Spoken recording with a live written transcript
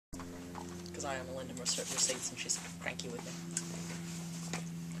because I own Linda receipts and she's cranky with me.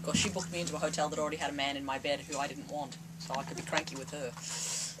 Of course, she booked me into a hotel that already had a man in my bed who I didn't want, so I could be cranky with her.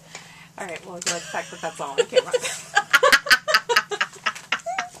 All right, well, the fact that that's all on camera.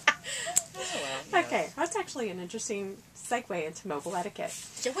 Okay, that's actually an interesting segue into mobile etiquette.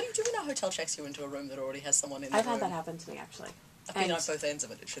 Yeah, what do you do when a hotel checks you into a room that already has someone in the room? I've had that happen to me, actually. I've been on both ends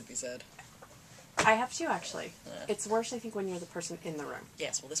of it, it should be said. I have too, actually. Yeah. It's worse, I think, when you're the person in the room.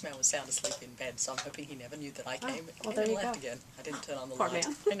 Yes, well, this man was sound asleep in bed, so I'm hoping he never knew that I came, well, there and you left go. again. I didn't turn on the Poor light.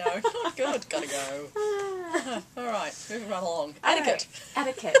 man. I know. Not good. Gotta go. All right, moving right along. All Etiquette. Right.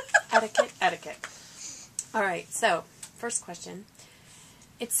 Etiquette. Etiquette. Etiquette. All right, so, first question.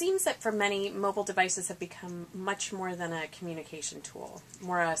 It seems that for many, mobile devices have become much more than a communication tool,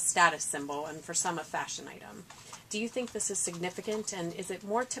 more a status symbol, and for some a fashion item. Do you think this is significant, and is it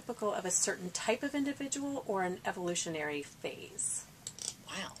more typical of a certain type of individual or an evolutionary phase?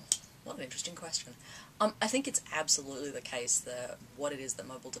 Wow, what an interesting question. I think it's absolutely the case that what it is that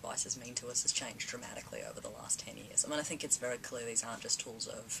mobile devices mean to us has changed dramatically over the last 10 years. I mean, I think it's very clear these aren't just tools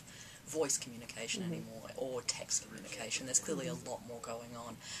of voice communication anymore, or text communication. There's clearly a lot more going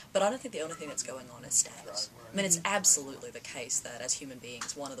on. But I don't think the only thing that's going on is status. I mean, it's absolutely the case that as human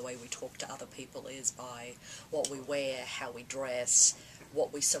beings, one of the way we talk to other people is by what we wear, how we dress,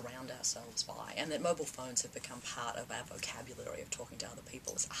 what we surround ourselves by, and that mobile phones have become part of our vocabulary of talking to other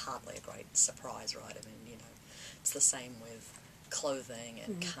people is hardly a great surprise, right? I mean, you know, it's the same with clothing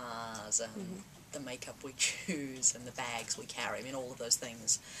and cars and the makeup we choose and the bags we carry. I mean, all of those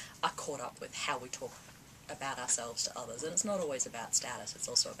things are caught up with how we talk about ourselves to others, and it's not always about status, it's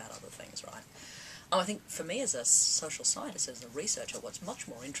also about other things, right? I think for me as a social scientist, as a researcher, what's much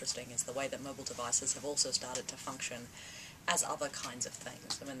more interesting is the way that mobile devices have also started to function as other kinds of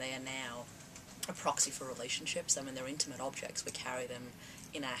things. I mean, they are now a proxy for relationships. I mean, they're intimate objects. We carry them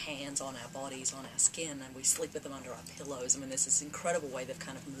in our hands, on our bodies, on our skin, and we sleep with them under our pillows. I mean, there's this incredible way they've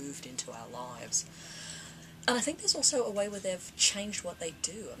kind of moved into our lives. And I think there's also a way where they've changed what they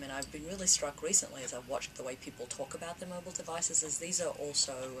do. I mean, I've been really struck recently as I've watched the way people talk about their mobile devices, is these are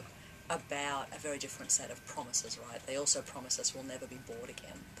also about a very different set of promises, right? They also promise us we'll never be bored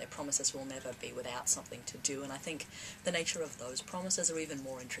again. They promise us we'll never be without something to do, and I think the nature of those promises are even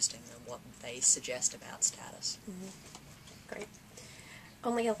more interesting than what they suggest about status. Great.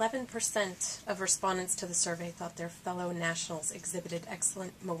 Only 11% of respondents to the survey thought their fellow nationals exhibited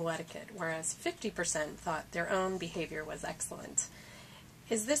excellent mobile etiquette, whereas 50% thought their own behavior was excellent.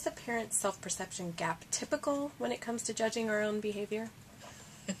 Is this apparent self-perception gap typical when it comes to judging our own behavior?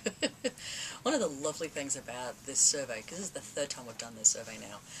 One of the lovely things about this survey, because this is the third time we've done this survey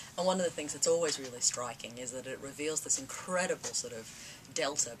now, and one of the things that's always really striking is that it reveals this incredible sort of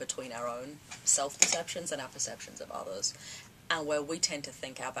delta between our own self-perceptions and our perceptions of others. And where we tend to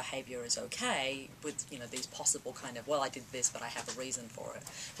think our behaviour is okay with, you know, these possible kind of, well, I did this, but I have a reason for it.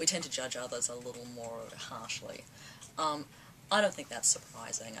 We tend to judge others a little more harshly. I don't think that's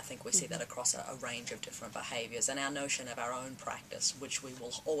surprising. I think we see that across a range of different behaviours, and our notion of our own practice, which we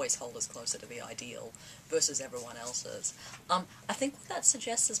will always hold as closer to the ideal versus everyone else's. I think what that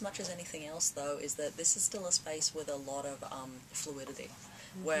suggests as much as anything else, though, is that this is still a space with a lot of fluidity,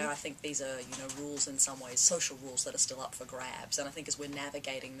 where I think these are, you know, rules in some ways, social rules that are still up for grabs, and I think as we're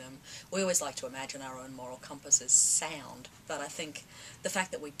navigating them, we always like to imagine our own moral compass is sound, but I think the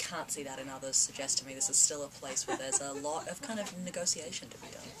fact that we can't see that in others suggests to me this is still a place where there's a lot of kind of negotiation to be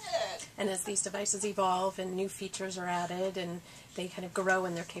done. And as these devices evolve and new features are added and they kind of grow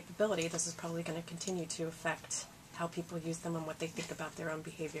in their capability, this is probably going to continue to affect how people use them and what they think about their own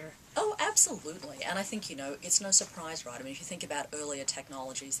behavior. Oh, absolutely. And I think, you know, it's no surprise, right? I mean, if you think about earlier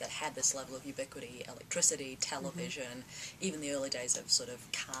technologies that had this level of ubiquity, electricity, television, even the early days of sort of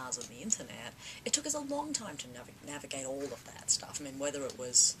cars and the internet, it took us a long time to navigate all of that stuff. I mean, whether it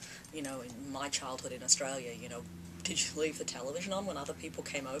was, you know, in my childhood in Australia, you know, did you leave the television on when other people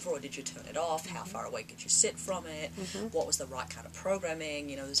came over, or did you turn it off? How far away could you sit from it? What was the right kind of programming?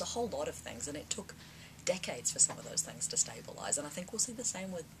 You know, there's a whole lot of things, and it took decades for some of those things to stabilise, and I think we'll see the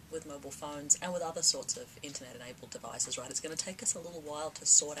same with mobile phones and with other sorts of internet-enabled devices, right? It's going to take us a little while to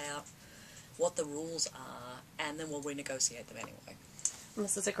sort out what the rules are, and then we'll renegotiate them anyway. And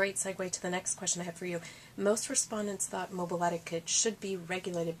this is a great segue to the next question I have for you. Most respondents thought mobile etiquette should be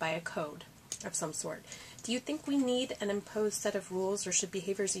regulated by a code of some sort. Do you think we need an imposed set of rules, or should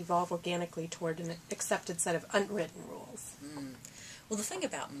behaviors evolve organically toward an accepted set of unwritten rules? Well, the thing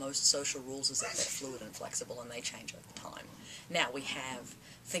about most social rules is that they're fluid and flexible, and they change over time. Now, we have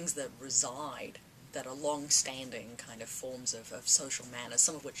things that reside that are long-standing kind of forms of social manners,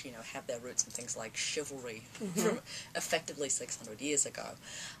 some of which, you know, have their roots in things like chivalry from effectively 600 years ago.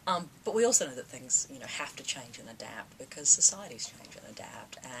 But we also know that things, you know, have to change and adapt because societies change and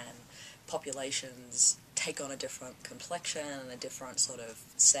adapt, and populations take on a different complexion and a different sort of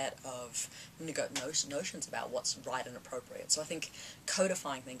set of notions about what's right and appropriate. So I think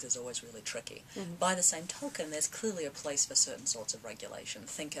codifying things is always really tricky. By the same token, there's clearly a place for certain sorts of regulation.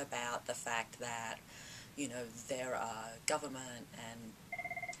 Think about the fact that, you know, there are government and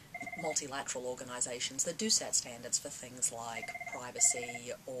multilateral organisations that do set standards for things like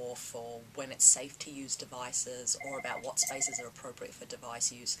privacy, or for when it's safe to use devices, or about what spaces are appropriate for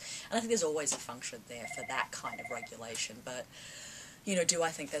device use. And I think there's always a function there for that kind of regulation. But, you know, do I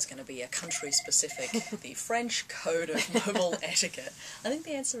think there's going to be a country-specific, the French Code of Mobile Etiquette? I think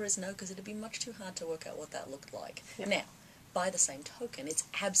the answer is no, because it'd be much too hard to work out what that looked like. Yep. Now, by the same token, it's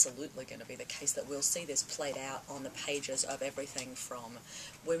absolutely going to be the case that we'll see this played out on the pages of everything from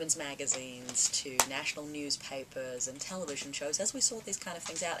women's magazines to national newspapers and television shows, as we sort these kind of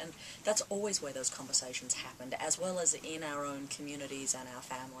things out. And that's always where those conversations happened, as well as in our own communities and our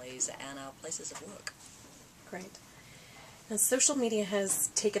families and our places of work. Great. Now, social media has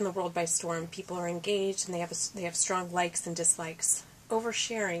taken the world by storm. People are engaged, and they have strong likes and dislikes.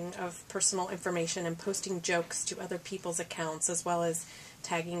 Oversharing of personal information and posting jokes to other people's accounts, as well as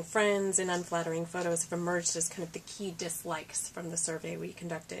tagging friends in unflattering photos, have emerged as kind of the key dislikes from the survey we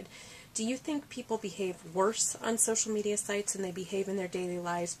conducted. Do you think people behave worse on social media sites than they behave in their daily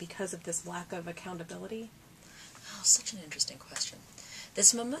lives because of this lack of accountability? Oh, such an interesting question. There's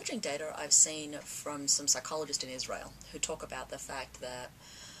some emerging data I've seen from some psychologists in Israel who talk about the fact that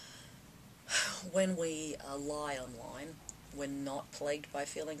when we lie online, we're not plagued by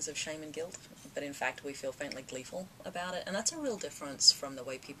feelings of shame and guilt, but in fact we feel faintly gleeful about it. And that's a real difference from the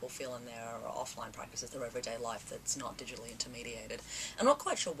way people feel in their offline practices, their everyday life that's not digitally intermediated. I'm not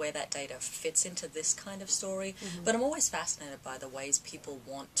quite sure where that data fits into this kind of story, but I'm always fascinated by the ways people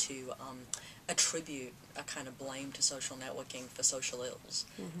want to attribute a kind of blame to social networking for social ills.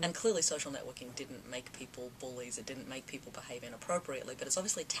 And clearly social networking didn't make people bullies, it didn't make people behave inappropriately, but it's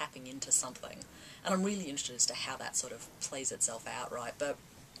obviously tapping into something. And I'm really interested as to how that sort of plays itself out, right? But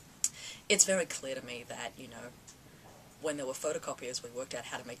it's very clear to me that, you know, when there were photocopiers, we worked out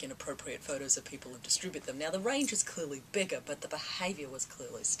how to make inappropriate photos of people and distribute them. Now, the range is clearly bigger, but the behaviour was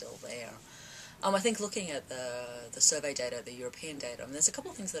clearly still there. I think looking at the survey data, the European data, there's a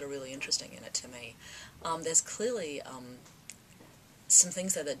couple of things that are really interesting in it to me. There's clearly some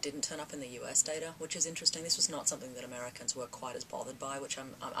things there that didn't turn up in the US data, which is interesting. This was not something that Americans were quite as bothered by, which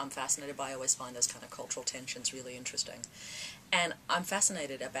I'm fascinated by. I always find those kind of cultural tensions really interesting. And I'm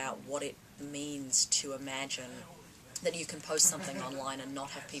fascinated about what it means to imagine that you can post something online and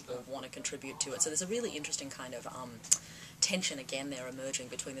not have people want to contribute to it. So there's a really interesting kind of tension again there emerging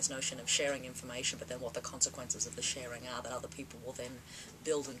between this notion of sharing information, but then what the consequences of the sharing are that other people will then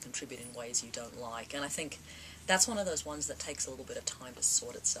build and contribute in ways you don't like. And I think that's one of those ones that takes a little bit of time to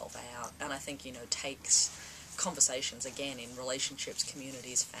sort itself out, and I think, you know, takes conversations again in relationships,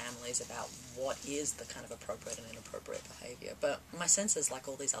 communities, families, about what is the kind of appropriate and inappropriate behaviour. But my sense is, like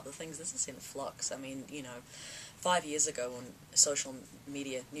all these other things, this is in flux. I mean, you know, 5 years ago when social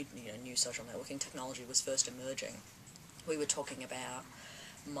media, new social networking technology was first emerging, we were talking about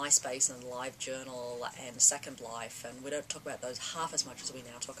MySpace and LiveJournal and Second Life, and we don't talk about those half as much as we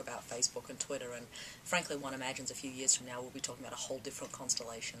now talk about Facebook and Twitter, and frankly one imagines a few years from now we'll be talking about a whole different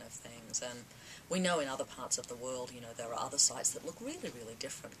constellation of things. And we know in other parts of the world, you know, there are other sites that look really, really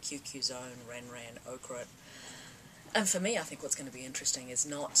different. QQ Zone, RenRen, Okrat. And for me, I think what's going to be interesting is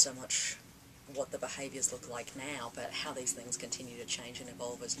not so much what the behaviours look like now, but how these things continue to change and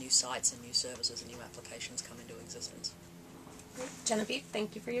evolve as new sites and new services and new applications come into existence. Genevieve,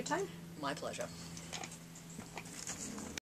 thank you for your time. My pleasure.